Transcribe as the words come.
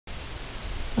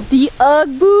The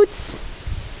Ugg boots.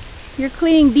 You're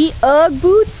cleaning the Ugg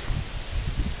boots.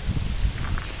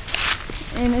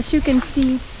 And as you can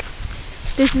see,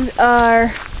 this is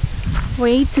our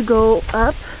way to go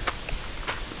up.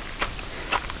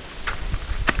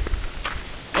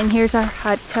 And here's our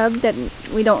hot tub that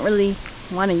we don't really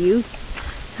want to use.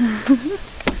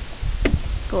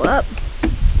 Go up.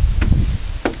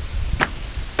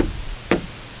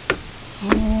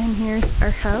 And here's our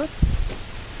house.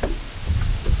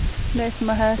 There's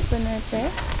my husband right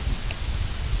there.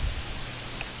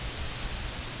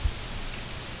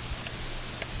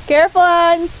 Careful,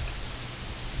 on.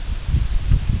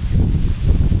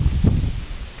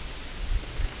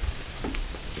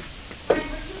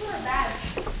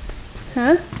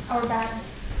 Huh? Our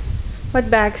bags. What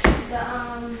bags? The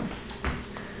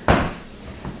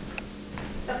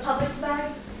Publix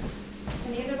bag.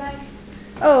 And the other bag.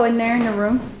 Oh, in there in the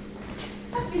room.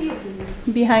 That video cleaner.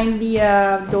 Behind the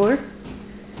door.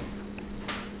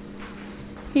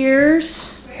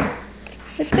 Here's... Where?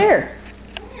 Right there.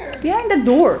 Where? Behind the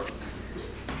door.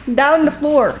 Down the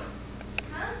floor.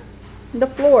 Huh? The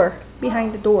floor.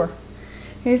 Behind the door.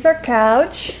 Here's our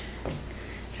couch.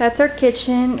 That's our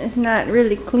kitchen. It's not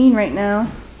really clean right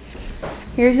now.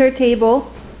 Here's our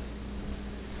table.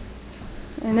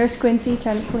 And there's Quincy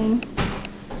trying to clean.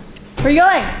 Where are you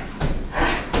going?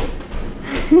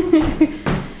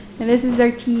 And this is our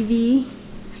TV.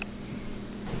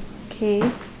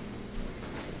 Okay.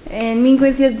 And me and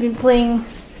Quincy has been playing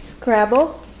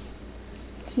Scrabble.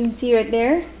 So you can see right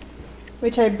there.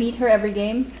 Which I beat her every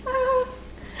game.